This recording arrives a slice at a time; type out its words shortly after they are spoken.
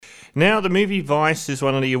Now, the movie Vice is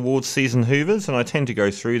one of the awards season hoovers, and I tend to go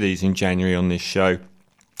through these in January on this show.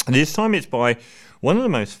 This time it's by one of the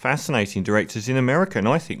most fascinating directors in America, and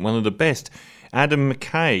I think one of the best, Adam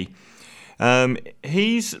McKay.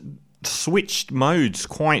 He's switched modes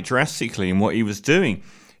quite drastically in what he was doing.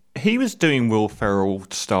 He was doing Will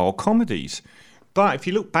Ferrell-style comedies, but if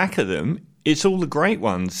you look back at them, it's all the great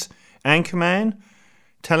ones. Anchorman,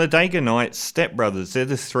 Talladega Nights, Step Brothers, they're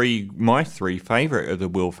my three favourite of the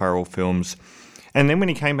Will Ferrell films. And then when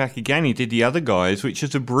he came back again, he did The Other Guys, which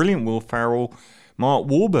is a brilliant Will Ferrell, Mark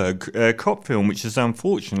Wahlberg cop film, which has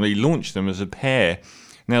unfortunately launched them as a pair.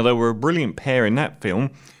 Now, they were a brilliant pair in that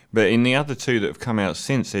film, but in the other two that have come out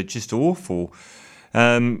since, they're just awful.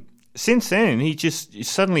 Since then, he just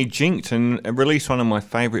suddenly jinked and released one of my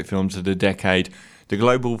favourite films of the decade, the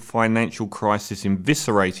global financial crisis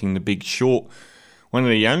eviscerating The Big Short, one of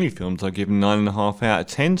the only films I've given 9.5 out of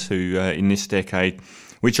 10 to in this decade,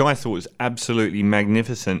 which I thought was absolutely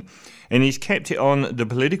magnificent. And he's kept it on the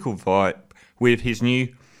political vibe with his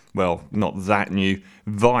new, well, not that new,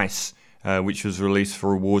 Vice, which was released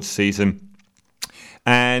for awards season.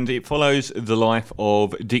 And it follows the life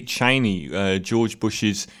of Dick Cheney, George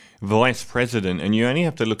Bush's vice president. And you only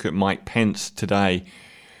have to look at Mike Pence today.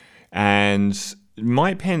 And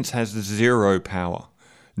Mike Pence has zero power.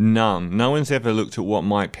 None. No one's ever looked at what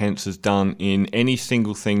Mike Pence has done in any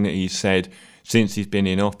single thing that he's said since he's been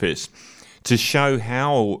in office to show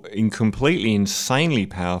how completely insanely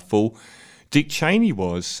powerful Dick Cheney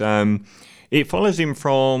was. It follows him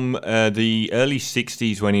from the early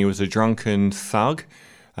 60s when he was a drunken thug,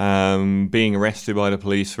 being arrested by the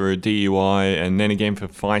police for a DUI and then again for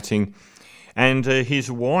fighting. And his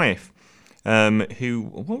wife,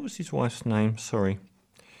 what was his wife's name? Sorry.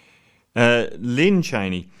 Lynn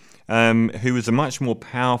Cheney, who was a much more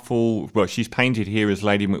powerful, well, she's painted here as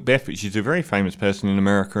Lady Macbeth, but she's a very famous person in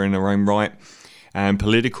America in her own right, and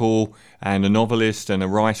political, and a novelist, and a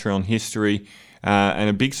writer on history, and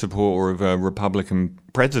a big supporter of Republican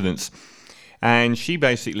presidents. And she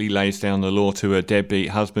basically lays down the law to her deadbeat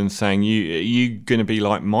husband, saying, you're going to be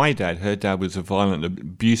like my dad. Her dad was a violent,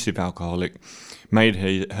 abusive alcoholic,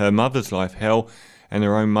 made her mother's life hell, and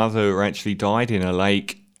her own mother actually died in a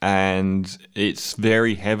lake. And it's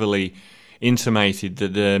very heavily intimated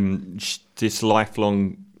that this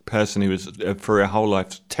lifelong person who was, for her whole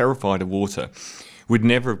life, terrified of water, would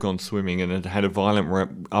never have gone swimming and had a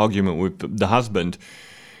violent argument with the husband.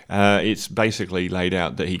 It's basically laid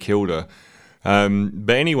out that he killed her.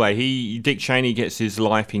 But anyway, Dick Cheney gets his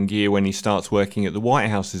life in gear when he starts working at the White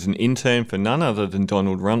House as an intern for none other than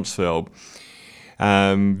Donald Rumsfeld.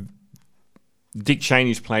 Dick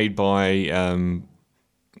Cheney's played by,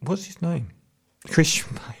 what's his name?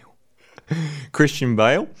 Christian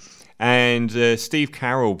Bale. And Steve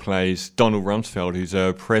Carell plays Donald Rumsfeld, who's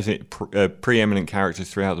a preeminent character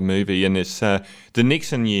throughout the movie. And it's the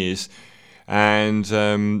Nixon years. And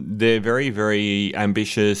they're very, very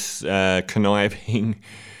ambitious, conniving,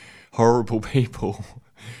 horrible people.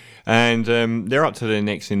 And they're up to their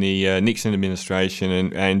necks in the Nixon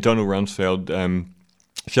administration. And Donald Rumsfeld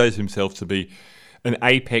shows himself to be an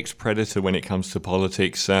apex predator when it comes to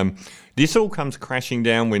politics. This all comes crashing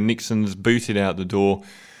down when Nixon's booted out the door.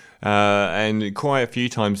 And quite a few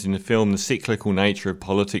times in the film, the cyclical nature of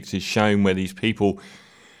politics is shown, where these people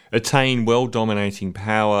attain world-dominating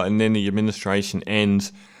power, and then the administration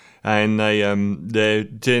ends, and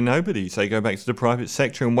they're nobodies. They go back to the private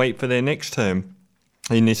sector and wait for their next term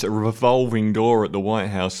in this revolving door at the White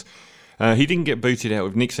House. He didn't get booted out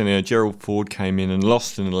with Nixon. Gerald Ford came in and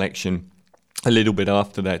lost an election a little bit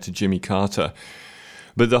after that to Jimmy Carter.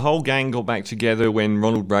 But the whole gang got back together when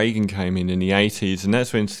Ronald Reagan came in the 80s, and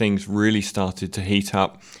that's when things really started to heat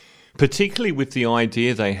up, particularly with the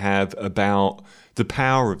idea they have about the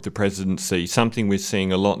power of the presidency, something we're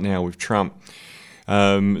seeing a lot now with Trump.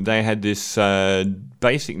 They had this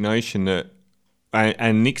basic notion that,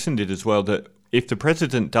 and Nixon did as well, that if the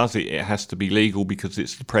president does it, it has to be legal because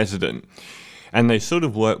it's the president. And they sort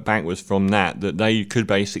of worked backwards from that they could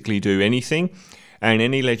basically do anything, and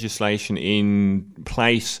any legislation in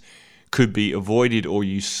place could be avoided or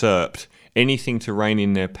usurped. Anything to rein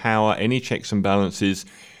in their power, any checks and balances,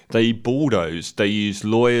 they bulldoze. They use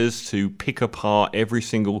lawyers to pick apart every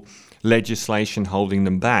single legislation holding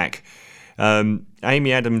them back.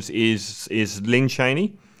 Amy Adams is Lynn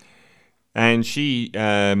Cheney, and she's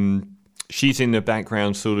in the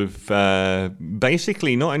background, sort of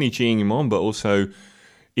basically not only geeing him on, but also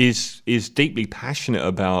is deeply passionate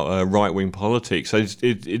about right-wing politics. So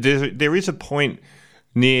there is a point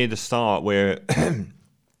near the start where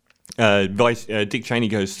young Dick Cheney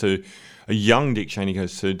goes to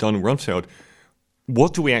Donald Rumsfeld,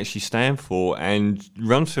 what do we actually stand for? And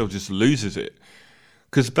Rumsfeld just loses it.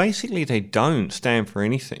 Because basically they don't stand for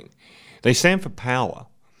anything. They stand for power.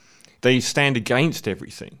 They stand against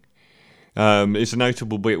everything. It's a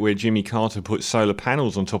notable bit where Jimmy Carter puts solar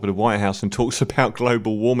panels on top of the White House and talks about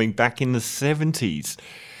global warming back in the 70s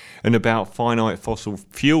and about finite fossil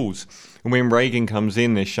fuels. And when Reagan comes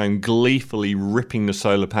in, they're shown gleefully ripping the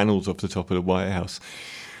solar panels off the top of the White House.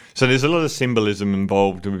 So there's a lot of symbolism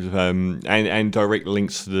involved with, and direct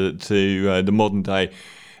links to the modern day.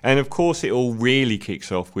 And of course, it all really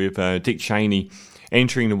kicks off with Dick Cheney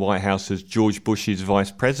entering the White House as George Bush's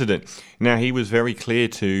vice president. Now, he was very clear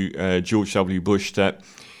to George W. Bush that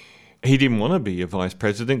he didn't want to be a vice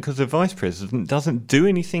president because the vice president doesn't do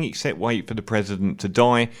anything except wait for the president to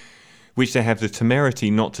die, which they have the temerity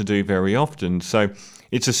not to do very often. So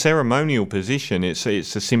it's a ceremonial position. It's a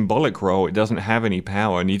symbolic role. It doesn't have any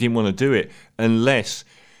power, and he didn't want to do it unless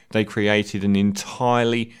they created an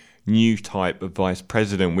entirely new type of vice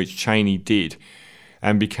president, which Cheney did,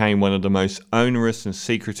 and became one of the most onerous and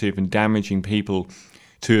secretive and damaging people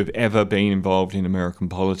to have ever been involved in American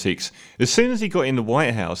politics. As soon as he got in the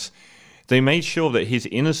White House, they made sure that his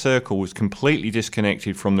inner circle was completely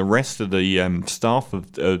disconnected from the rest of the staff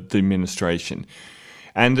of the administration,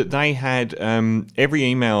 and that they had every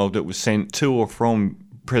email that was sent to or from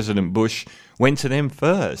President Bush went to them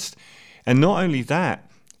first. And not only that,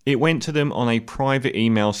 it went to them on a private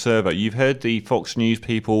email server. You've heard the Fox News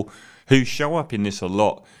people who show up in this a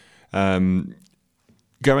lot, going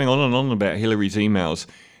on and on about Hillary's emails.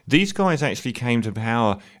 These guys actually came to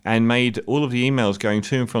power and made all of the emails going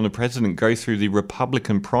to and from the president go through the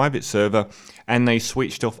Republican private server, and they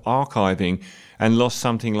switched off archiving and lost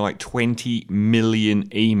something like 20 million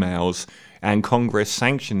emails, and Congress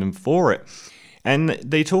sanctioned them for it. And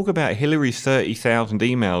they talk about Hillary's 30,000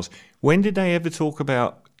 emails. When did they ever talk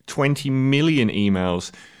about 20 million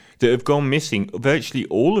emails that have gone missing? Virtually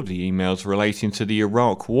all of the emails relating to the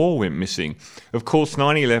Iraq War went missing. Of course,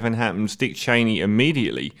 9/11 happens. Dick Cheney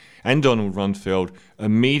immediately and Donald Rumsfeld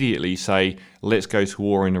immediately say, let's go to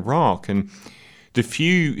war in Iraq. And the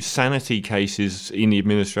few sanity cases in the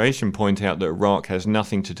administration point out that Iraq has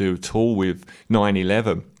nothing to do at all with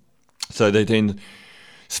 9/11. So they then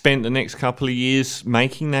spent the next couple of years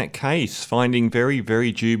making that case, finding very,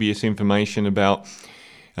 very dubious information about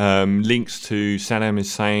links to Saddam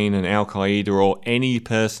Hussein and Al-Qaeda, or any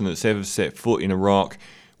person that's ever set foot in Iraq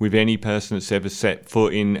with any person that's ever set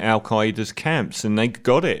foot in Al-Qaeda's camps, and they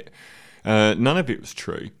got it. None of it was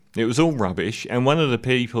true. It was all rubbish, and one of the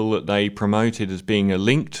people that they promoted as being a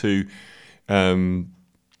link to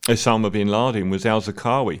Osama bin Laden was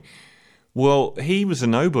al-Zarqawi. Well, he was a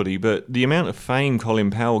nobody, but the amount of fame Colin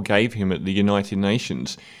Powell gave him at the United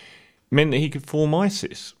Nations meant that he could form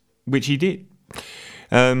ISIS, which he did.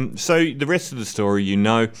 So the rest of the story,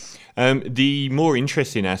 the more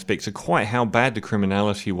interesting aspects are quite how bad the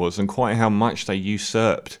criminality was and quite how much they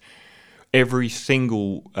usurped every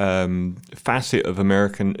single facet of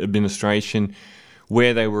American administration,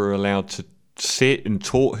 where they were allowed to sit and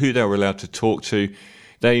talk, who they were allowed to talk to.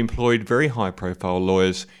 They employed very high-profile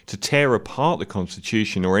lawyers to tear apart the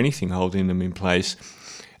Constitution or anything holding them in place.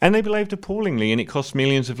 And they behaved appallingly, and it cost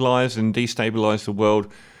millions of lives and destabilised the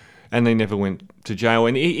world, and they never went to jail.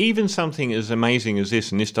 And even something as amazing as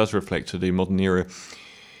this, and this does reflect to the modern era,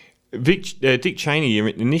 Dick Cheney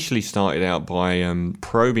initially started out by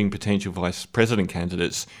probing potential vice president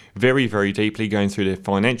candidates very, very deeply, going through their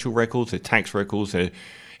financial records, their tax records, their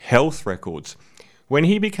health records. When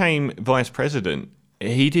he became vice president,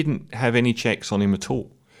 he didn't have any checks on him at all.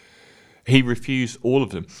 He refused all of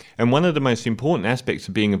them. And one of the most important aspects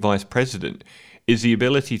of being a vice president is the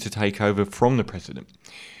ability to take over from the president.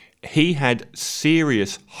 He had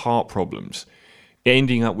serious heart problems,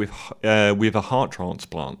 ending up with a heart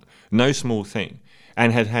transplant, no small thing,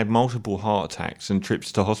 and had had multiple heart attacks and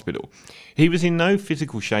trips to hospital. He was in no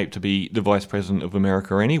physical shape to be the vice president of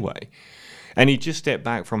America anyway. And he just stepped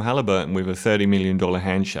back from Halliburton with a $30 million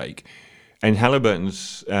handshake. And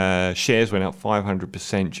Halliburton's shares went up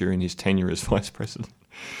 500% during his tenure as vice president.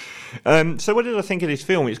 So what did I think of this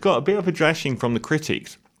film? It's got a bit of a drashing from the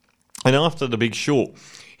critics. And after The Big Short,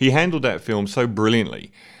 he handled that film so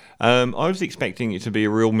brilliantly. I was expecting it to be a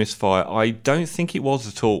real misfire. I don't think it was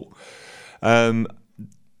at all.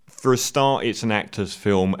 For a start, it's an actor's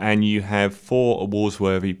film, and you have 4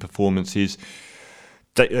 awards-worthy performances.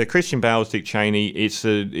 Christian Bale's Dick Cheney. It's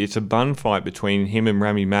a bun fight between him and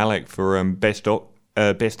Rami Malek for best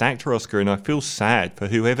actor Oscar, and I feel sad for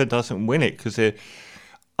whoever doesn't win it, because they're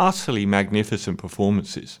utterly magnificent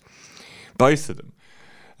performances, both of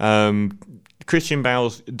them. Christian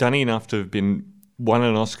Bale's done enough to have won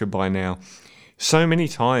an Oscar by now, so many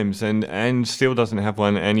times and still doesn't have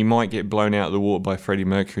one, and he might get blown out of the water by Freddie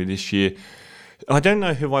Mercury this year. I don't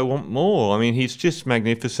know who I want more. I mean, he's just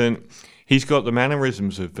magnificent. He's got the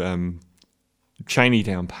mannerisms of Chaney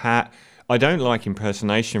down pat. I don't like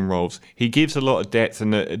impersonation roles. He gives a lot of depth,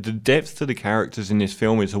 and the depth to the characters in this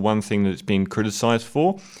film is the one thing that's been criticised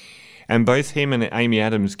for. And both him and Amy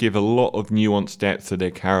Adams give a lot of nuanced depth to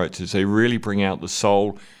their characters. They really bring out the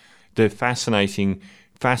soul. They're fascinating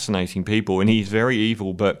people, and he's very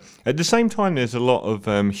evil, but at the same time there's a lot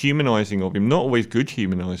of humanising of him. Not always good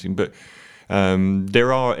humanising, but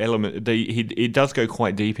there are elements. It does go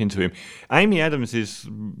quite deep into him. Amy Adams is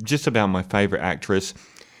just about my favourite actress.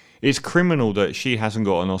 It's criminal that she hasn't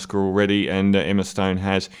got an Oscar already and Emma Stone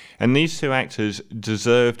has. And these two actors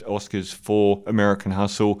deserved Oscars for American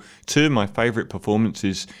Hustle. Two of my favourite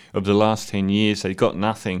performances of the last 10 years. They got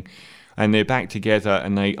nothing. And they're back together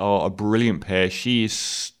and they are a brilliant pair. She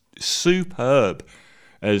is superb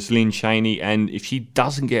as Lynn Chaney. And if she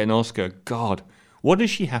doesn't get an Oscar, God, what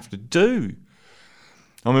does she have to do?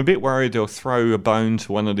 I'm a bit worried they'll throw a bone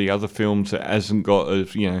to one of the other films that hasn't got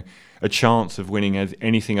a chance of winning as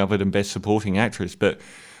anything other than Best Supporting Actress, but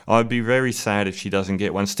I'd be very sad if she doesn't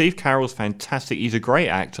get one. Steve Carell's fantastic. He's a great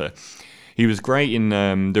actor. He was great in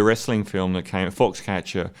the wrestling film that came,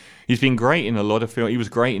 Foxcatcher. He's been great in a lot of films. He was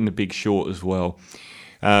great in The Big Short as well.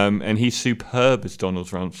 And he's superb as Donald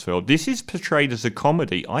Rumsfeld. This is portrayed as a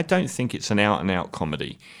comedy. I don't think it's an out-and-out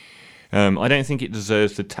comedy. I don't think it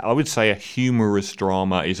deserves I would say a humorous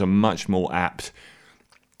drama is a much more apt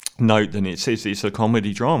note than it says it's a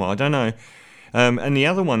comedy drama. I don't know. And the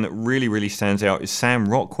other one that really, really stands out is Sam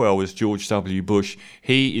Rockwell as George W. Bush.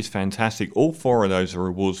 He is fantastic. All four of those are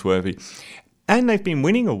awards worthy. And they've been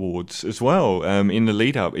winning awards as well in the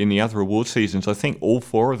lead up in the other award seasons. I think all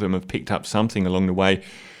four of them have picked up something along the way.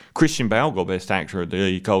 Christian Bale got Best Actor at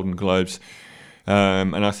the Golden Globes.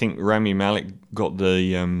 And I think Rami Malek got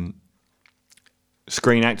the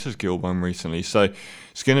Screen Actors Guild one recently. So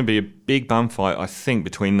it's going to be a big bum fight, I think,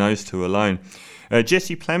 between those two alone.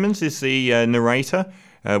 Jesse Plemons is the narrator,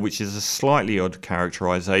 which is a slightly odd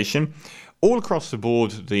characterization. All across the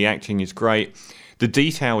board, the acting is great. The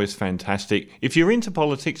detail is fantastic. If you're into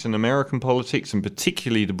politics and American politics, and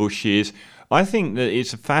particularly the Bush years, I think that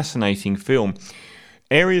it's a fascinating film.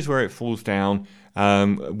 Areas where it falls down,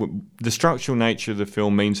 the structural nature of the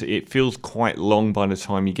film means that it feels quite long by the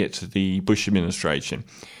time you get to the Bush administration.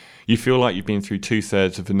 You feel like you've been through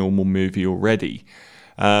 2/3 of a normal movie already.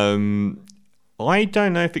 I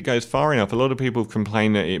don't know if it goes far enough. A lot of people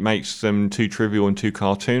complain that it makes them too trivial and too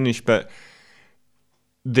cartoonish, but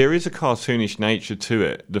there is a cartoonish nature to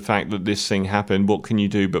it. The fact that this thing happened, what can you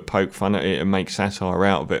do but poke fun at it and make satire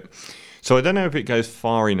out of it? So I don't know if it goes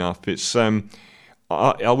far enough. It's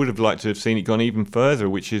I would have liked to have seen it gone even further,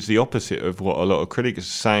 which is the opposite of what a lot of critics are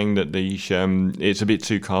saying, that it's a bit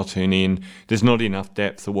too cartoony and there's not enough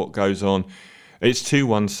depth of what goes on. It's too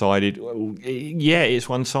one-sided. Yeah, it's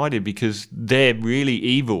one-sided because they're really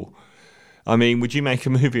evil. I mean, would you make a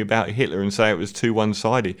movie about Hitler and say it was too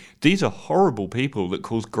one-sided? These are horrible people that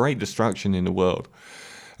cause great destruction in the world.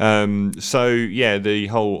 So, yeah, the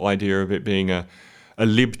whole idea of it being a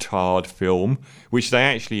libtard film, which they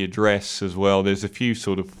actually address as well. There's a few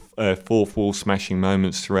sort of fourth wall smashing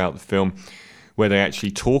moments throughout the film where they actually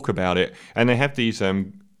talk about it, and they have these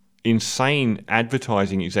insane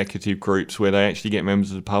advertising executive groups where they actually get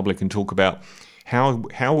members of the public and talk about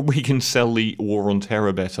how we can sell the war on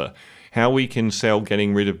terror better, how we can sell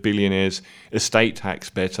getting rid of billionaires' estate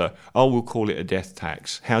tax better. Oh, we'll call it a death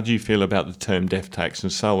tax. How do you feel about the term death tax,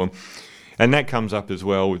 and so on. And that comes up as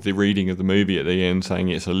well with the reading of the movie at the end, saying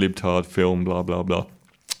it's a libtard film, blah, blah, blah.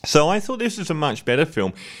 So I thought this was a much better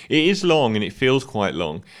film. It is long, and it feels quite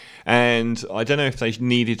long. And I don't know if they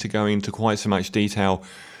needed to go into quite so much detail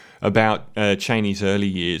about Chaney's early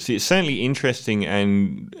years. It's certainly interesting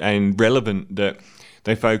and relevant that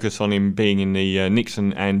they focus on him being in the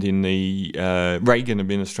Nixon and in the Reagan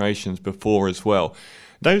administrations before as well.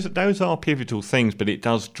 Those are pivotal things, but it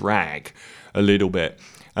does drag a little bit.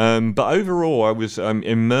 But overall, I was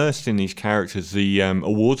immersed in these characters. The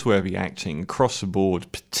awards-worthy acting across the board,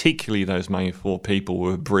 particularly those main four people,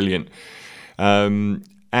 were brilliant. And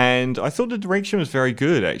I thought the direction was very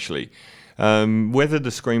good, actually. Whether the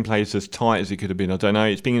screenplay is as tight as it could have been, I don't know.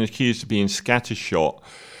 It's been accused of being scattershot.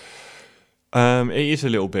 It is a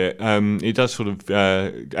little bit. It does sort of,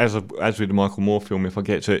 as with the Michael Moore film, if I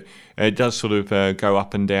get to it, it does sort of go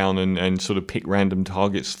up and down and sort of pick random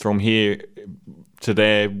targets from here to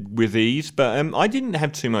there with ease, but I didn't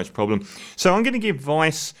have too much problem. So I'm going to give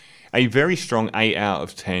Vice a very strong 8 out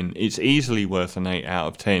of 10. It's easily worth an 8 out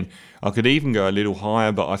of 10. I could even go a little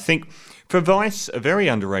higher, but I think For Vice, a very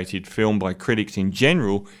underrated film by critics in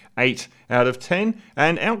general, 8 out of 10.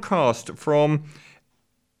 And Outcast from,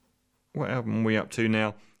 what album are we up to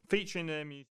now? Featuring their music.